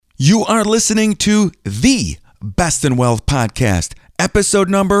You are listening to the Best in Wealth Podcast, episode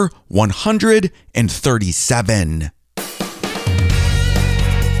number 137.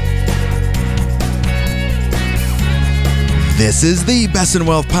 This is the Best in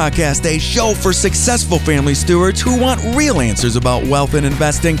Wealth Podcast, a show for successful family stewards who want real answers about wealth and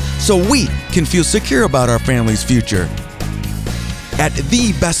investing so we can feel secure about our family's future. At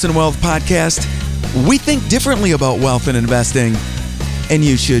the Best in Wealth Podcast, we think differently about wealth and investing, and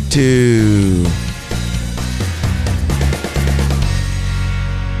you should too.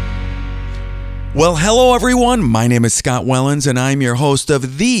 Well, hello everyone. My name is Scott Wellens, and I'm your host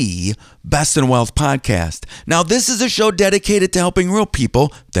of the Best in Wealth Podcast. Now, this is a show dedicated to helping real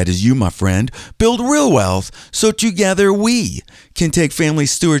people, that is you, my friend, build real wealth so together we can take family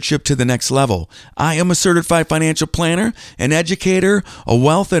stewardship to the next level. I am a certified financial planner, an educator, a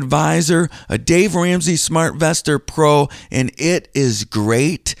wealth advisor, a Dave Ramsey SmartVestor Pro, and it is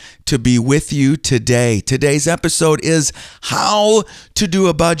great to be with you today. Today's episode is how to do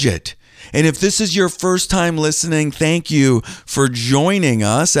a budget. And if this is your first time listening, thank you for joining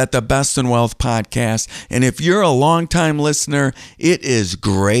us at the Best in Wealth Podcast. And if you're a longtime listener, it is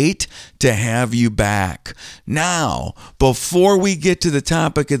great to have you back. Now, before we get to the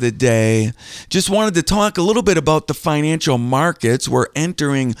topic of the day, just wanted to talk a little bit about the financial markets. We're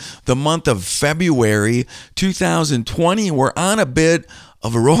entering the month of February 2020. We're on a bit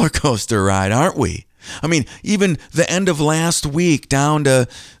of a roller coaster ride, aren't we? I mean, even the end of last week down to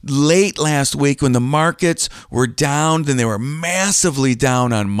late last week when the markets were down, then they were massively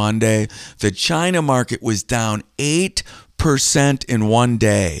down on Monday. The China market was down 8% in one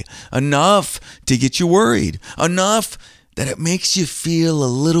day. Enough to get you worried. Enough that it makes you feel a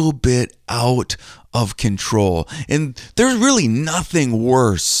little bit out of control. And there's really nothing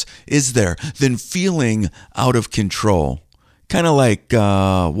worse, is there, than feeling out of control. Kind of like,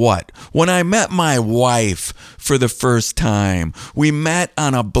 when I met my wife for the first time, we met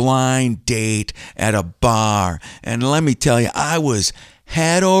on a blind date at a bar. And let me tell you, I was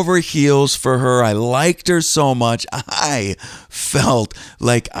head over heels for her. I liked her so much. I felt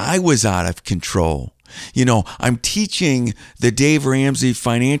like I was out of control. You know, I'm teaching the Dave Ramsey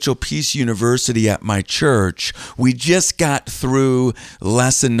Financial Peace University at my church. We just got through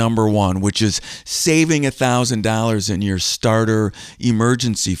lesson number 1, which is saving $1,000 in your starter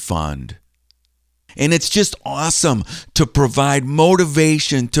emergency fund. And it's just awesome to provide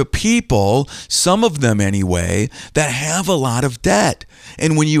motivation to people, some of them anyway, that have a lot of debt.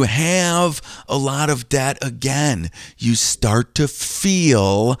 And when you have a lot of debt, again, you start to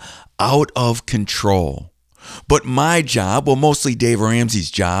feel out of control. But my job, well, mostly Dave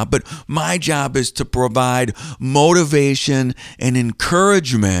Ramsey's job, but my job is to provide motivation and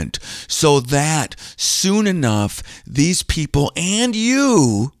encouragement so that soon enough, these people and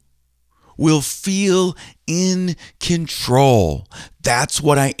you will feel in control. That's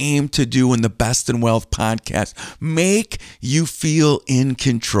what I aim to do in the Best in Wealth Podcast. Make you feel in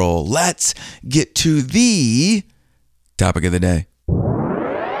control. Let's get to the topic of the day.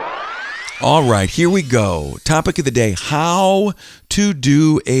 All right, here we go. Topic of the day, how to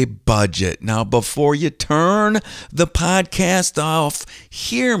do a budget. Now, before you turn the podcast off,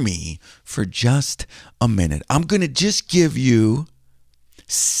 hear me for just a minute. I'm going to just give you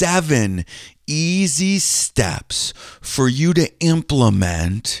 7 easy steps for you to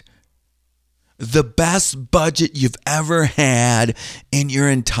implement the best budget you've ever had in your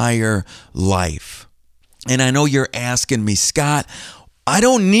entire life. And I know you're asking me, Scott, I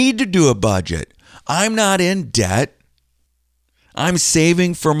don't need to do a budget. I'm not in debt. I'm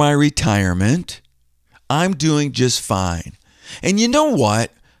saving for my retirement. I'm doing just fine. And you know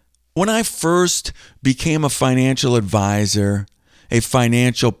what? When I first became a financial advisor, a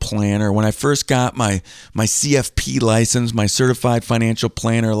financial planner, when I first got my CFP license, my Certified Financial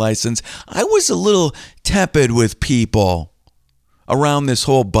Planner license, I was a little tepid with people around this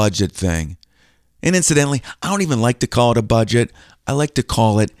whole budget thing. And incidentally, I don't even like to call it a budget. I like to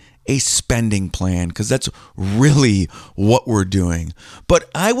call it a spending plan because that's really what we're doing. But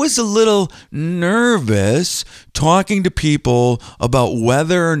I was a little nervous talking to people about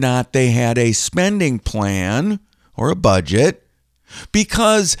whether or not they had a spending plan or a budget,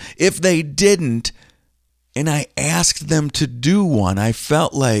 because if they didn't and I asked them to do one, I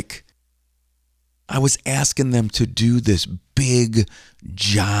felt like I was asking them to do this big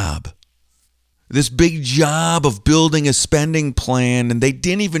job. this big job of building a spending plan, and they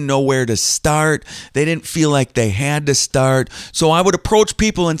didn't even know where to start. They didn't feel like they had to start. So I would approach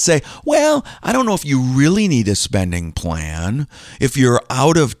people and say, well, I don't know if you really need a spending plan. If you're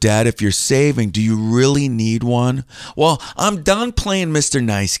out of debt, if you're saving, do you really need one? Well, I'm done playing Mr.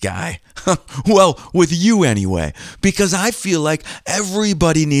 Nice Guy. Well, with you anyway, because I feel like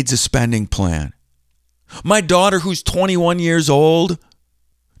everybody needs a spending plan. My daughter, who's 21 years old,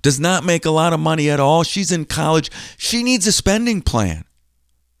 does not make a lot of money at all. She's in college. She needs a spending plan.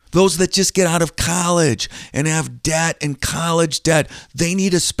 Those that just get out of college and have debt and college debt, they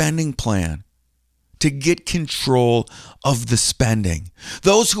need a spending plan to get control of the spending.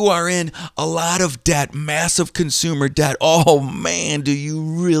 Those who are in a lot of debt, massive consumer debt, oh man, do you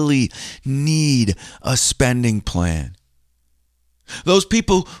really need a spending plan? Those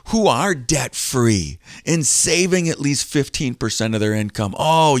people who are debt-free and saving at least 15% of their income.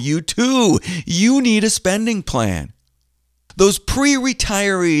 Oh, you too. You need a spending plan. Those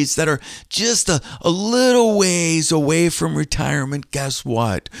pre-retirees that are just a little ways away from retirement, guess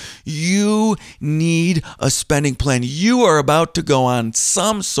what? You need a spending plan. You are about to go on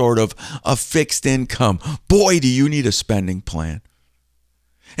some sort of a fixed income. Boy, do you need a spending plan.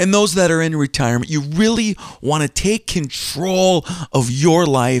 And those that are in retirement, you really want to take control of your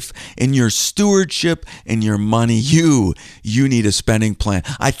life and your stewardship and your money. You need a spending plan.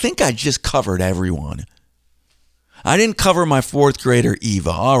 I think I just covered everyone. I didn't cover my fourth grader,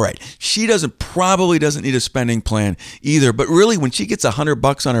 Eva. All right. She probably doesn't need a spending plan either. But really, when she gets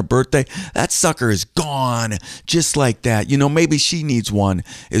 $100 on her birthday, that sucker is gone just like that. Maybe she needs one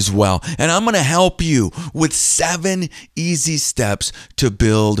as well. And I'm going to help you with 7 easy steps to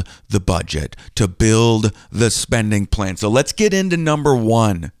build the budget, to build the spending plan. So let's get into number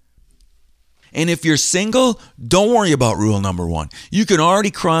 1. And if you're single, don't worry about rule number 1. You can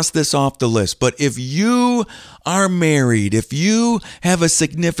already cross this off the list. But if you are married, if you have a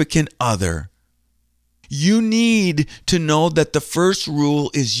significant other, you need to know that the first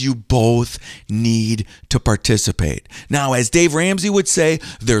rule is you both need to participate. Now, as Dave Ramsey would say,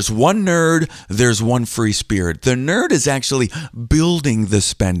 there's one nerd, there's one free spirit. The nerd is actually building the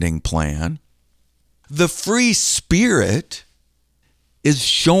spending plan. The free spirit is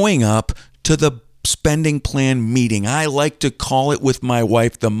showing up to the spending plan meeting. I like to call it with my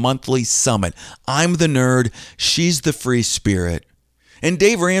wife the monthly summit. I'm the nerd, she's the free spirit. And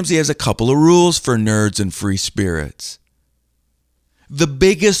Dave Ramsey has a couple of rules for nerds and free spirits. The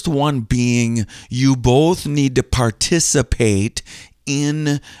biggest one being you both need to participate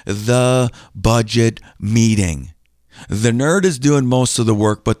in the budget meeting. The nerd is doing most of the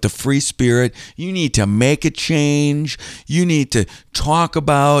work, but the free spirit, you need to make a change. You need to talk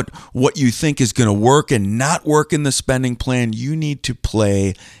about what you think is going to work and not work in the spending plan. You need to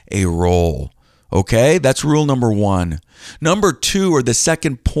play a role. Okay? That's rule number 1. Number 2, or the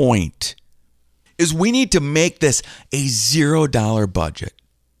second point, is we need to make this a $0 budget.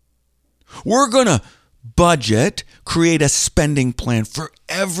 We're going to create a spending plan for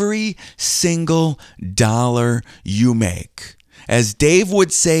every single dollar you make. As Dave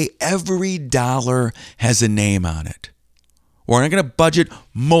would say, every dollar has a name on it. We're not going to budget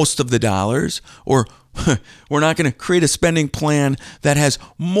most of the dollars, or we're not going to create a spending plan that has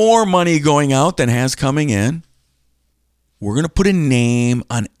more money going out than has coming in. We're going to put a name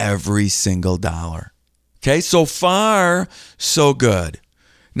on every single dollar. Okay, so far, so good.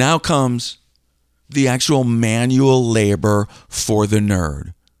 Now comes the actual manual labor for the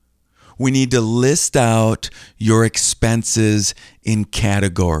nerd. We need to list out your expenses in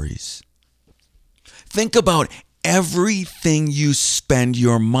categories. Think about everything you spend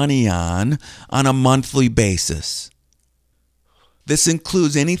your money on a monthly basis. This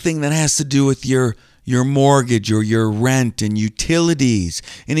includes anything that has to do with your mortgage or your rent and utilities,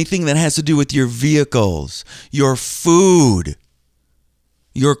 anything that has to do with your vehicles, your food,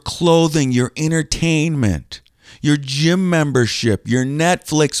 your clothing, your entertainment, your gym membership, your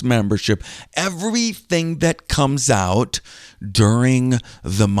Netflix membership, everything that comes out during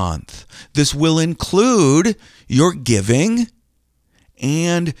the month. This will include your giving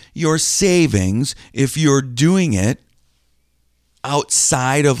and your savings if you're doing it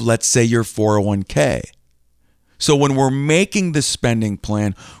outside of, let's say, your 401k. So when we're making the spending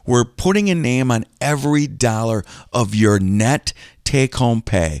plan, we're putting a name on every dollar of your net take-home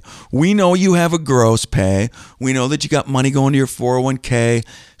pay. We know you have a gross pay. We know that you got money going to your 401k,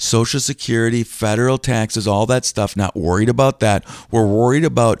 Social Security, federal taxes, all that stuff. Not worried about that. We're worried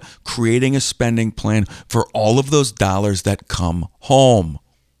about creating a spending plan for all of those dollars that come home.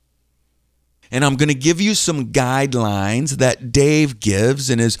 And I'm going to give you some guidelines that Dave gives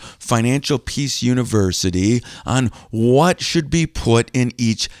in his Financial Peace University on what should be put in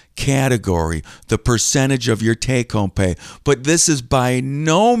each category, the percentage of your take-home pay. But this is by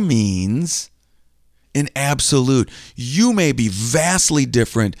no means an absolute. You may be vastly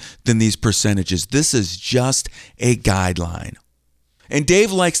different than these percentages. This is just a guideline. And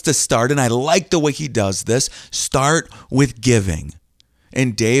Dave likes to start, and I like the way he does this, start with giving.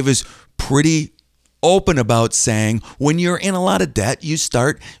 And Dave is pretty open about saying when you're in a lot of debt, you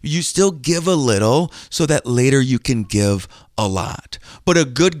still give a little so that later you can give a lot. But a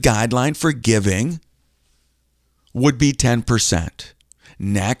good guideline for giving would be 10%.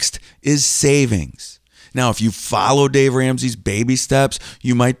 Next is savings. Now, if you follow Dave Ramsey's baby steps,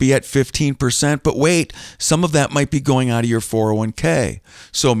 you might be at 15%, but wait, some of that might be going out of your 401k.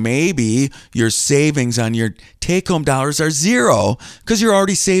 So maybe your savings on your take-home dollars are zero because you're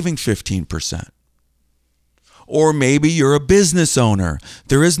already saving 15%. Or maybe you're a business owner.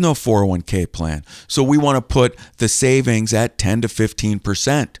 There is no 401k plan. So we want to put the savings at 10 to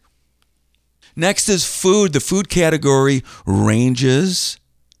 15%. Next is food. The food category ranges,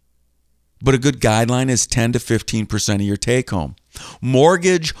 but a good guideline is 10 to 15% of your take home.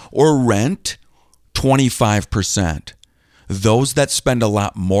 Mortgage or rent, 25%. Those that spend a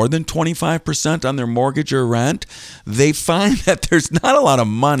lot more than 25% on their mortgage or rent, they find that there's not a lot of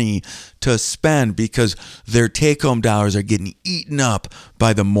money to spend because their take-home dollars are getting eaten up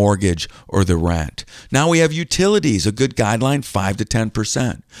by the mortgage or the rent. Now we have utilities, a good guideline, 5 to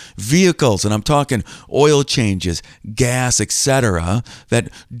 10%. Vehicles, and I'm talking oil changes, gas, etc., that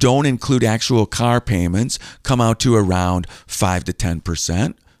don't include actual car payments, come out to around 5 to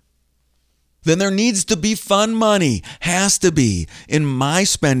 10%. Then there needs to be fun money. Has to be. In my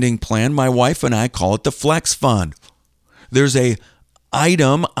spending plan, my wife and I call it the Flex Fund. There's a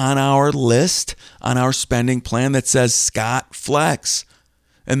item on our list, on our spending plan that says Scott Flex.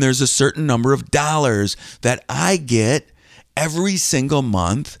 And there's a certain number of dollars that I get every single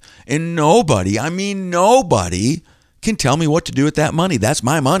month. And nobody can tell me what to do with that money. That's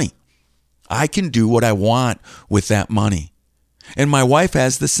my money. I can do what I want with that money. And my wife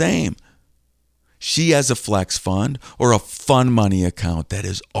has the same. She has a flex fund or a fun money account that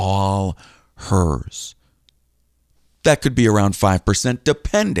is all hers. That could be around 5%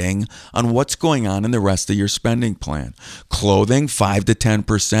 depending on what's going on in the rest of your spending plan. Clothing, 5 to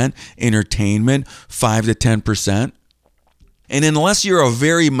 10%. Entertainment, 5 to 10%. And unless you're a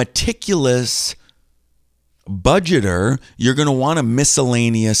very meticulous budgeter, you're going to want a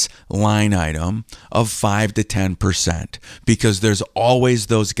miscellaneous line item of 5 to 10% because there's always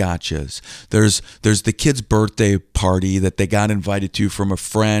those gotchas. There's the kid's birthday party that they got invited to from a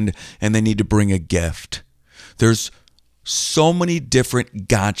friend and they need to bring a gift. There's so many different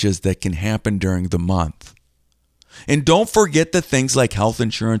gotchas that can happen during the month. And don't forget the things like health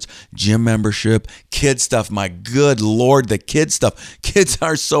insurance, gym membership, kid stuff. My good Lord, the kid stuff. Kids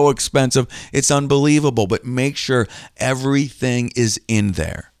are so expensive. It's unbelievable. But make sure everything is in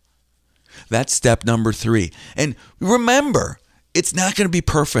there. That's step number 3. And remember, it's not going to be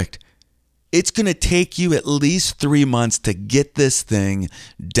perfect. It's going to take you at least 3 months to get this thing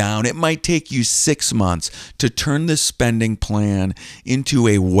down. It might take you 6 months to turn this spending plan into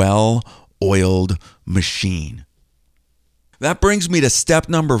a well-oiled machine. That brings me to step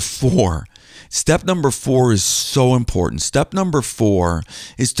number 4. Step number 4 is so important. Step number 4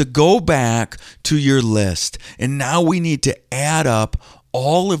 is to go back to your list. And now we need to add up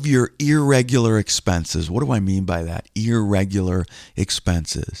all of your irregular expenses. What do I mean by that? Irregular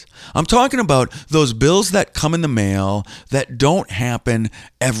expenses. I'm talking about those bills that come in the mail that don't happen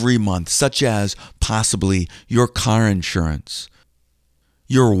every month, such as possibly your car insurance,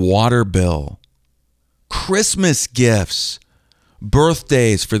 your water bill, Christmas gifts,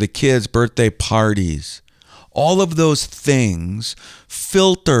 birthdays for the kids, birthday parties, all of those things,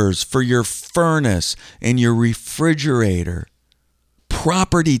 filters for your furnace and your refrigerator,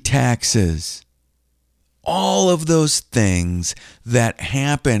 property taxes, all of those things that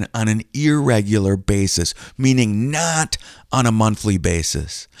happen on an irregular basis, meaning not on a monthly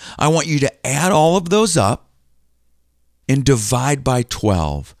basis. I want you to add all of those up and divide by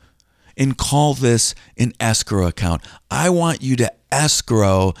 12. And call this an escrow account. I want you to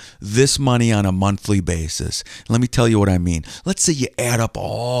escrow this money on a monthly basis. Let me tell you what I mean. Let's say you add up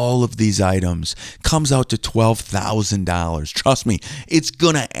all of these items. Comes out to $12,000. Trust me, it's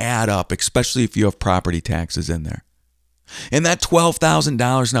going to add up, especially if you have property taxes in there. And that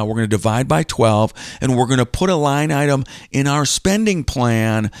 $12,000 now we're going to divide by 12 and we're going to put a line item in our spending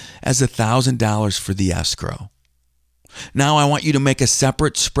plan as $1,000 for the escrow. Now I want you to make a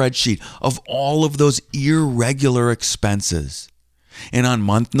separate spreadsheet of all of those irregular expenses. And on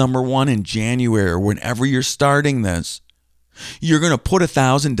month number 1 in January, or whenever you're starting this, you're going to put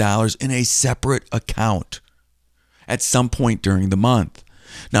 $1,000 in a separate account at some point during the month.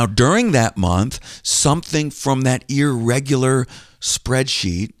 Now, during that month, something from that irregular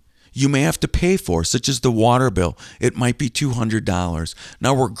spreadsheet you may have to pay for, such as the water bill. It might be $200.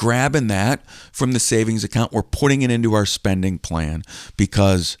 Now we're grabbing that from the savings account. We're putting it into our spending plan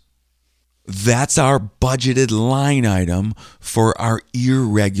because that's our budgeted line item for our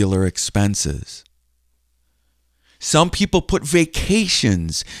irregular expenses. Some people put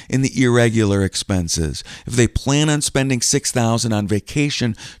vacations in the irregular expenses. If they plan on spending $6,000 on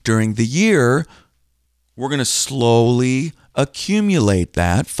vacation during the year, we're going to slowly accumulate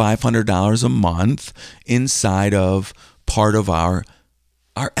that $500 a month inside of part of our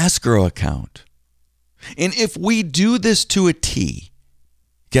escrow account. And if we do this to a T,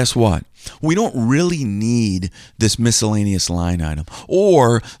 guess what? We don't really need this miscellaneous line item,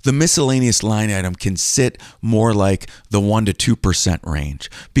 or the miscellaneous line item can sit more like the 1% to 2%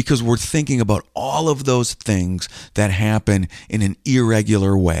 range because we're thinking about all of those things that happen in an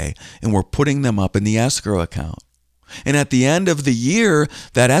irregular way, and we're putting them up in the escrow account. And at the end of the year,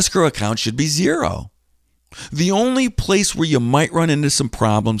 that escrow account should be zero. The only place where you might run into some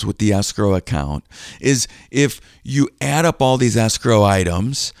problems with the escrow account is if you add up all these escrow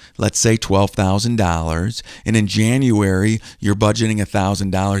items, let's say $12,000, and in January you're budgeting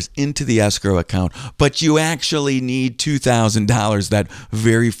 $1,000 into the escrow account, but you actually need $2,000 that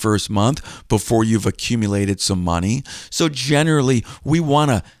very first month before you've accumulated some money. So generally, we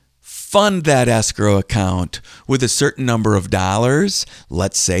want to fund that escrow account with a certain number of dollars,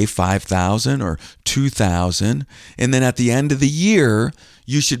 let's say $5,000 or $2,000, and then at the end of the year,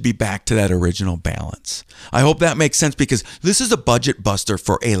 you should be back to that original balance. I hope that makes sense because this is a budget buster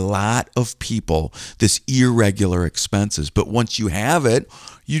for a lot of people, this irregular expenses. But once you have it,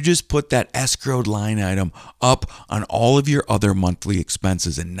 you just put that escrowed line item up on all of your other monthly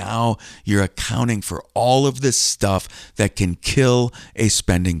expenses. And now you're accounting for all of this stuff that can kill a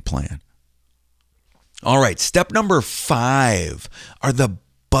spending plan. All right, step number 5 are the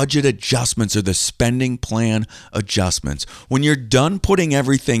budget adjustments or the spending plan adjustments. When you're done putting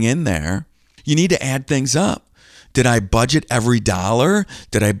everything in there, you need to add things up. Did I budget every dollar?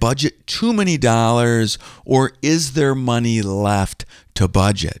 Did I budget too many dollars? Or is there money left to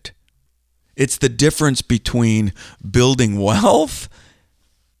budget? It's the difference between building wealth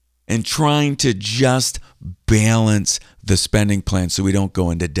and trying to just balance the spending plan so we don't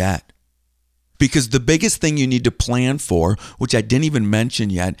go into debt. Because the biggest thing you need to plan for, which I didn't even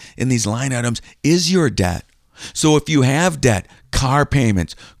mention yet in these line items, is your debt. So if you have debt, car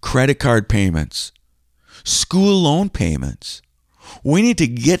payments, credit card payments, school loan payments, we need to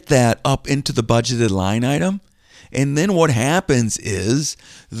get that up into the budgeted line item. And then what happens is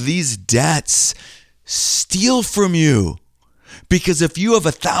these debts steal from you. Because if you have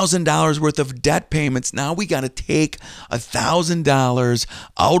 $1,000 worth of debt payments, now we got to take $1,000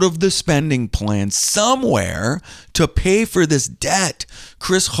 out of the spending plan somewhere to pay for this debt.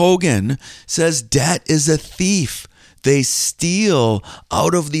 Chris Hogan says debt is a thief. They steal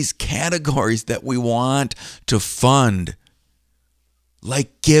out of these categories that we want to fund,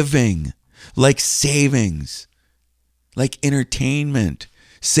 like giving, like savings, like entertainment,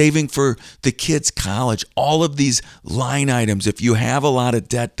 saving for the kids' college. All of these line items, if you have a lot of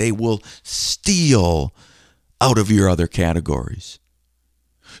debt, they will steal out of your other categories.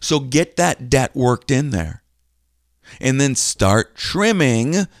 So get that debt worked in there. And then start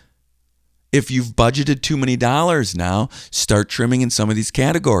trimming. If you've budgeted too many dollars now, start trimming in some of these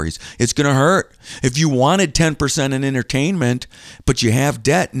categories. It's going to hurt. If you wanted 10% in entertainment, but you have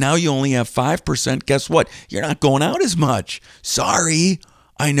debt, now you only have 5%, guess what? You're not going out as much. Sorry.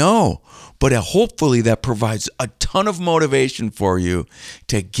 I know, but hopefully that provides a ton of motivation for you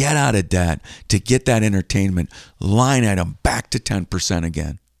to get out of debt, to get that entertainment line item back to 10%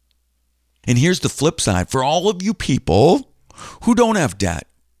 again. And here's the flip side. For all of you people who don't have debt,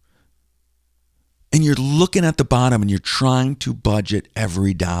 and you're looking at the bottom and you're trying to budget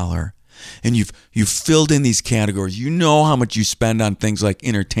every dollar, and you've filled in these categories, you know how much you spend on things like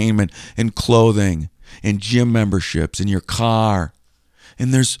entertainment and clothing and gym memberships and your car.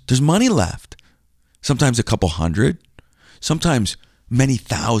 And there's money left. Sometimes a couple hundred, sometimes many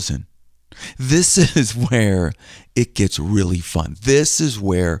thousand. This is where it gets really fun. This is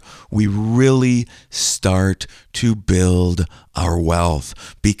where we really start to build our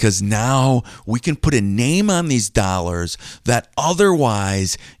wealth, because now we can put a name on these dollars that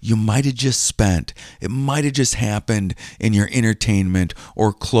otherwise you might have just spent. It might have just happened in your entertainment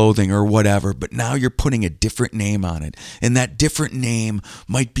or clothing or whatever, but now you're putting a different name on it. And that different name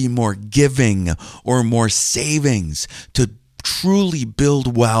might be more giving or more savings to truly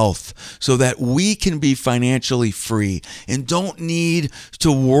build wealth so that we can be financially free and don't need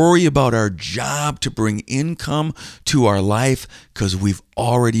to worry about our job to bring income to our life, because we've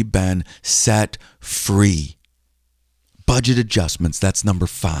already been set free. Budget adjustments, that's number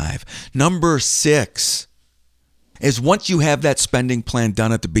 5. Number 6 is once you have that spending plan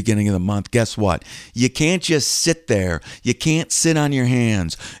done at the beginning of the month, guess what? You can't just sit there. You can't sit on your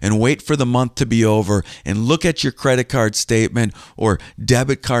hands and wait for the month to be over and look at your credit card statement or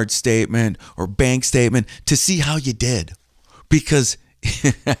debit card statement or bank statement to see how you did, because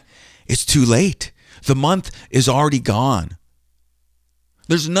it's too late. The month is already gone.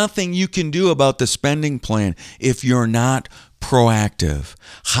 There's nothing you can do about the spending plan if you're not proactive.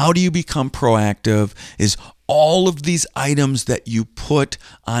 How do you become proactive? Is all of these items that you put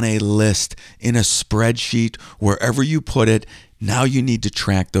on a list in a spreadsheet, wherever you put it, now you need to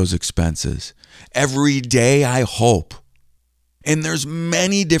track those expenses every day, I hope. And there's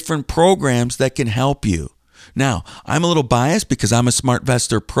many different programs that can help you. Now, I'm a little biased because I'm a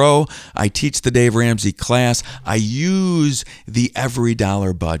SmartVestor Pro. I teach the Dave Ramsey class. I use the Every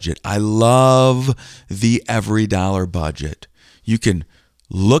Dollar Budget. I love the Every Dollar Budget. You can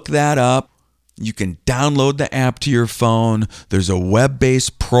look that up. You can download the app to your phone. There's a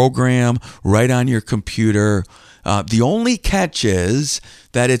web-based program right on your computer. The only catch is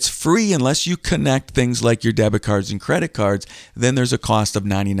that it's free unless you connect things like your debit cards and credit cards. Then there's a cost of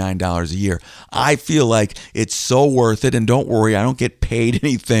 $99 a year. I feel like it's so worth it. And don't worry, I don't get paid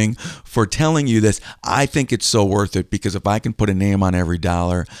anything for telling you this. I think it's so worth it because if I can put a name on every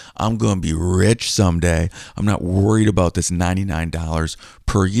dollar, I'm going to be rich someday. I'm not worried about this $99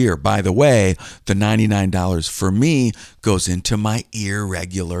 per year. By the way, the $99 for me goes into my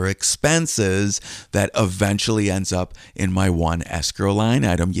irregular expenses that eventually ends up in my one escrow line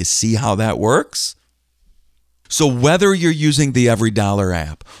item. You see how that works? So whether you're using the Every Dollar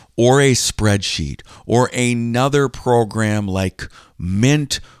app or a spreadsheet or another program like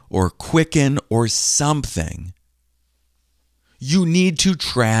Mint or Quicken or something, you need to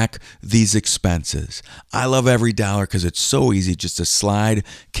track these expenses. I love Every Dollar because it's so easy just to slide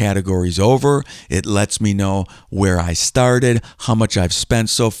categories over. It lets me know where I started, how much I've spent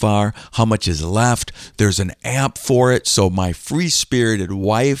so far, how much is left. There's an app for it, so my free-spirited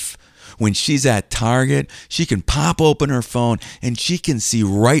wife, when she's at Target, she can pop open her phone and she can see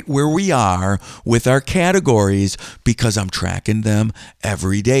right where we are with our categories because I'm tracking them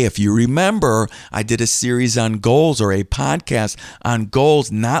every day. If you remember, I did a series on goals or a podcast on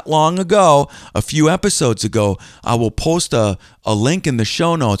goals not long ago, a few episodes ago. I will post a link in the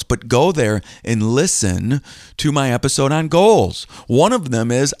show notes, but go there and listen to my episode on goals. One of them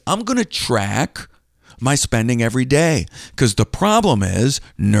is I'm going to track my spending every day. Because the problem is,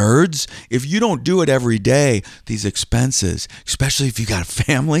 nerds, if you don't do it every day, these expenses, especially if you got a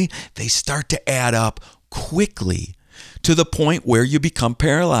family, they start to add up quickly to the point where you become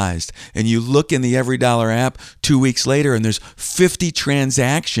paralyzed. And you look in the Every Dollar app 2 weeks later and there's 50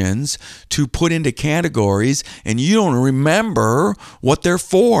 transactions to put into categories and you don't remember what they're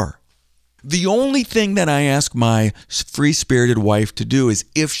for. The only thing that I ask my free-spirited wife to do is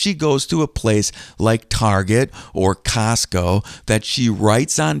if she goes to a place like Target or Costco, that she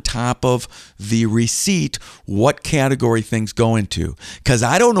writes on top of the receipt what category things go into. Because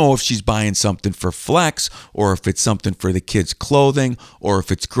I don't know if she's buying something for flex or if it's something for the kids' clothing or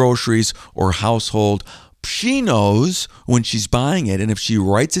if it's groceries or household. She knows when she's buying it, and if she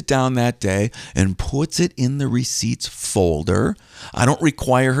writes it down that day and puts it in the receipts folder, I don't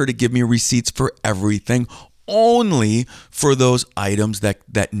require her to give me receipts for everything, only for those items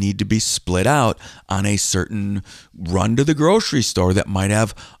that need to be split out on a certain run to the grocery store that might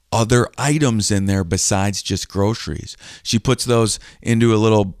have other items in there besides just groceries. She puts those into a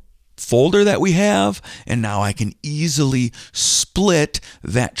little folder that we have, and now I can easily split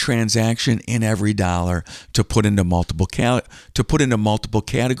that transaction in Every Dollar to put into multiple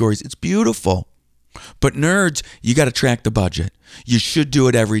categories. It's beautiful. But nerds, you got to track the budget. You should do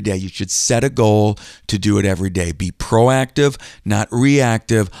it every day. You should set a goal to do it every day. Be proactive, not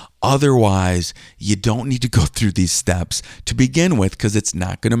reactive. Otherwise, you don't need to go through these steps to begin with because it's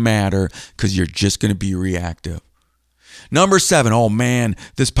not going to matter because you're just going to be reactive. Number 7. Oh man,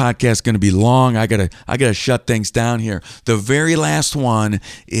 this podcast is going to be long. I gotta shut things down here. The very last one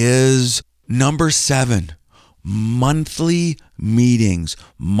is number 7. Monthly meetings,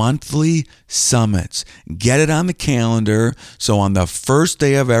 monthly summits. Get it on the calendar. So on the first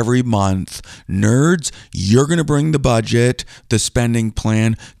day of every month, nerds, you're going to bring the budget, the spending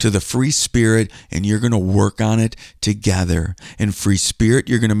plan to the Free Spirit, and you're going to work on it together. In Free Spirit,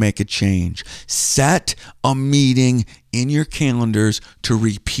 you're going to make a change. Set a meeting in your calendars to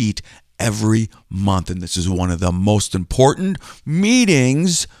repeat every month. And this is one of the most important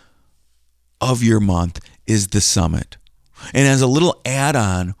meetings of your month is the summit. And as a little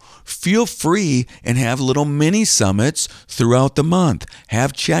add-on, feel free and have little mini summits throughout the month.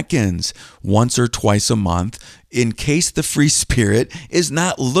 Have check-ins once or twice a month in case the Free Spirit is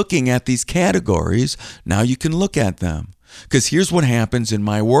not looking at these categories. Now you can look at them. Because here's what happens in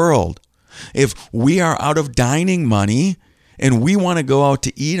my world. If we are out of dining money and we want to go out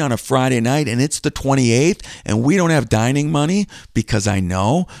to eat on a Friday night and it's the 28th and we don't have dining money because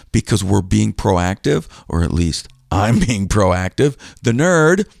we're being proactive, or at least I'm being proactive, the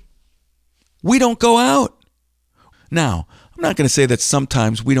nerd, we don't go out. Now, I'm not going to say that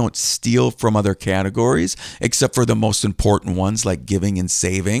sometimes we don't steal from other categories, except for the most important ones like giving and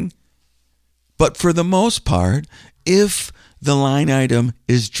saving. But for the most part, if the line item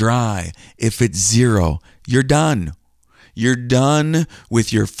is dry, if it's 0, you're done. You're done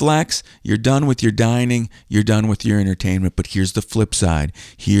with your flex, you're done with your dining, you're done with your entertainment. But here's the flip side.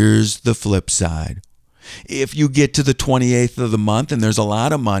 If you get to the 28th of the month and there's a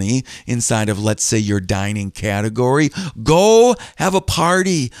lot of money inside of, let's say, your dining category, go have a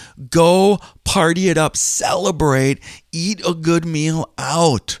party. Go party it up. Celebrate. Eat a good meal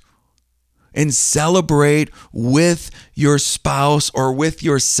out. And celebrate with your spouse or with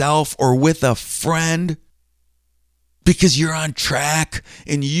yourself or with a friend. Because you're on track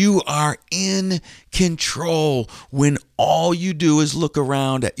and you are in control when all you do is look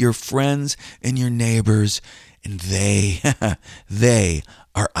around at your friends and your neighbors and they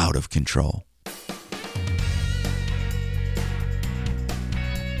are out of control.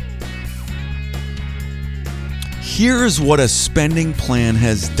 Here's what a spending plan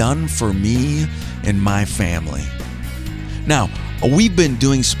has done for me and my family. Now, we've been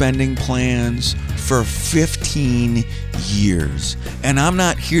doing spending plans for 15 years. And I'm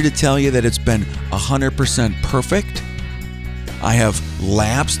not here to tell you that it's been 100% perfect. I have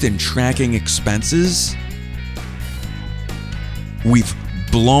lapsed in tracking expenses. We've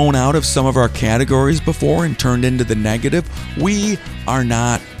blown out of some of our categories before and turned into the negative. We are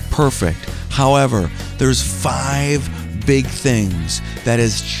not perfect. However, there's 5 big things that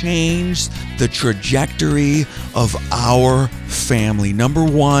has changed the trajectory of our family. Number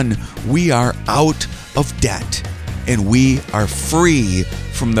 1, we are out of debt and we are free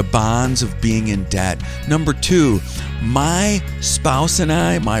from the bonds of being in debt. Number 2, my spouse and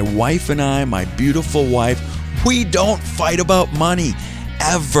I, my wife and I, my beautiful wife, we don't fight about money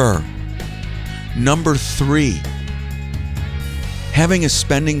ever. Number 3, having a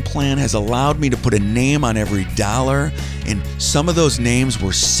spending plan has allowed me to put a name on every dollar, and some of those names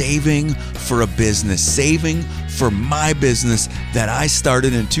were saving for a business, saving for my business that I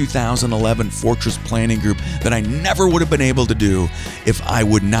started in 2011, Fortress Planning Group, that I never would have been able to do if I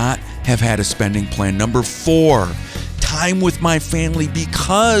would not have had a spending plan. Number 4, time with my family.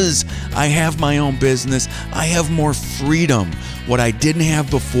 Because I have my own business, I have more freedom. What I didn't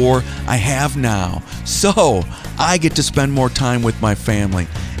have before, I have now. So I get to spend more time with my family.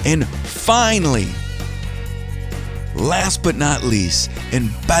 And finally, last but not least, and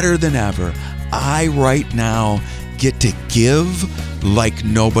better than ever, I right now get to give like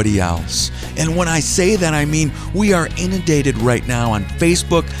nobody else. And when I say that, I mean we are inundated right now on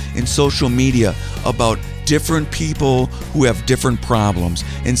Facebook and social media about different people who have different problems.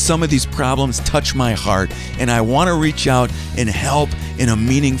 And some of these problems touch my heart. And I want to reach out and help in a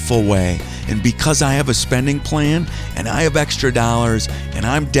meaningful way. And because I have a spending plan and I have extra dollars and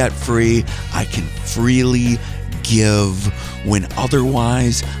I'm debt-free, I can freely give when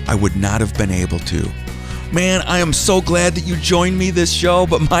otherwise I would not have been able to. Man, I am so glad that you joined me this show,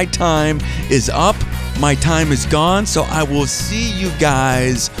 but my time is up. My time is gone. So I will see you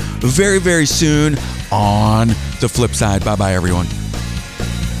guys very, very soon on the flip side. Bye-bye, everyone.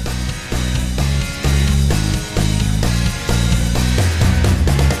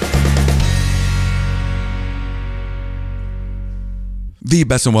 The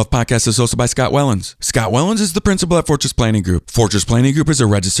Best in Wealth podcast is hosted by Scott Wellens. Scott Wellens is the principal at Fortress Planning Group. Fortress Planning Group is a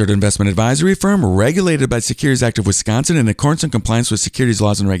registered investment advisory firm regulated by Securities Act of Wisconsin in accordance and compliance with securities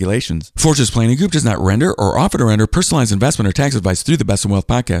laws and regulations. Fortress Planning Group does not render or offer to render personalized investment or tax advice through the Best in Wealth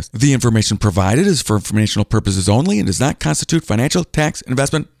podcast. The information provided is for informational purposes only and does not constitute financial, tax,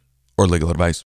 investment, or legal advice.